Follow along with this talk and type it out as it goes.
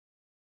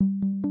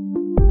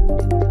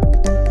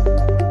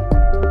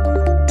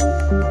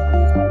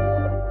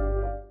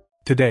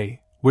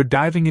Today, we're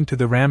diving into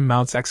the Ram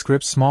Mounts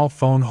X-Grip small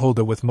phone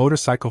holder with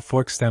motorcycle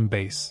fork stem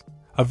base,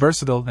 a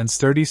versatile and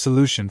sturdy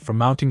solution for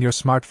mounting your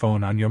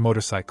smartphone on your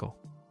motorcycle.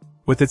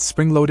 With its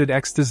spring-loaded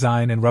X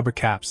design and rubber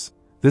caps,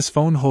 this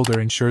phone holder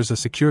ensures a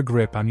secure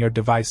grip on your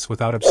device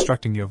without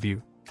obstructing your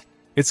view.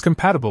 It's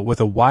compatible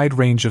with a wide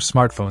range of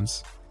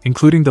smartphones,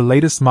 including the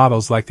latest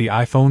models like the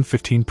iPhone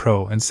 15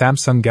 Pro and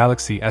Samsung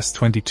Galaxy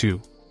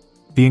S22.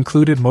 The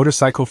included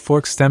motorcycle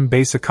fork stem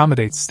base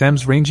accommodates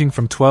stems ranging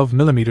from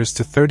 12mm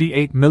to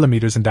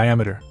 38mm in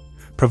diameter,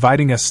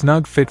 providing a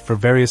snug fit for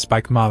various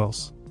bike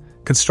models.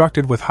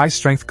 Constructed with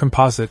high-strength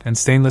composite and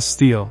stainless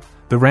steel,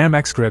 the Ram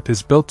X-Grip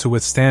is built to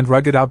withstand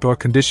rugged outdoor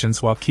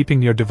conditions while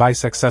keeping your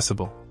device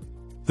accessible.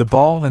 The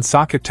ball and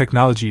socket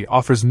technology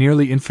offers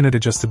nearly infinite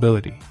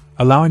adjustability,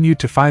 allowing you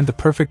to find the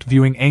perfect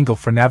viewing angle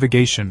for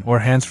navigation or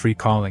hands-free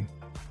calling.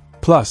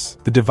 Plus,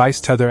 the device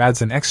tether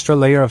adds an extra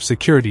layer of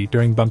security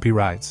during bumpy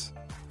rides.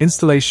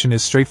 Installation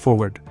is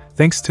straightforward,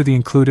 thanks to the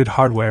included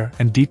hardware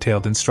and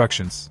detailed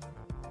instructions.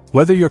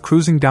 Whether you're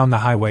cruising down the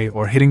highway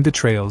or hitting the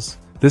trails,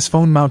 this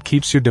phone mount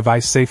keeps your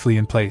device safely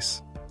in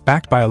place,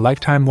 backed by a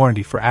lifetime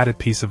warranty for added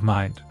peace of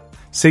mind.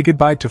 Say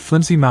goodbye to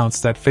flimsy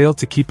mounts that fail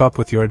to keep up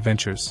with your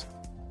adventures.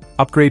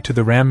 Upgrade to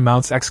the Ram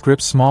Mounts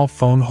X-Grip small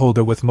phone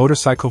holder with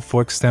motorcycle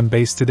fork stem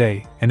base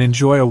today and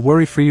enjoy a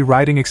worry-free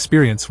riding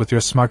experience with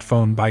your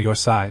smartphone by your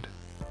side.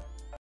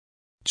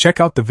 Check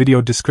out the video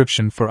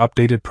description for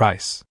updated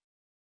price.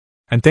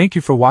 And thank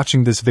you for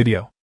watching this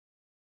video.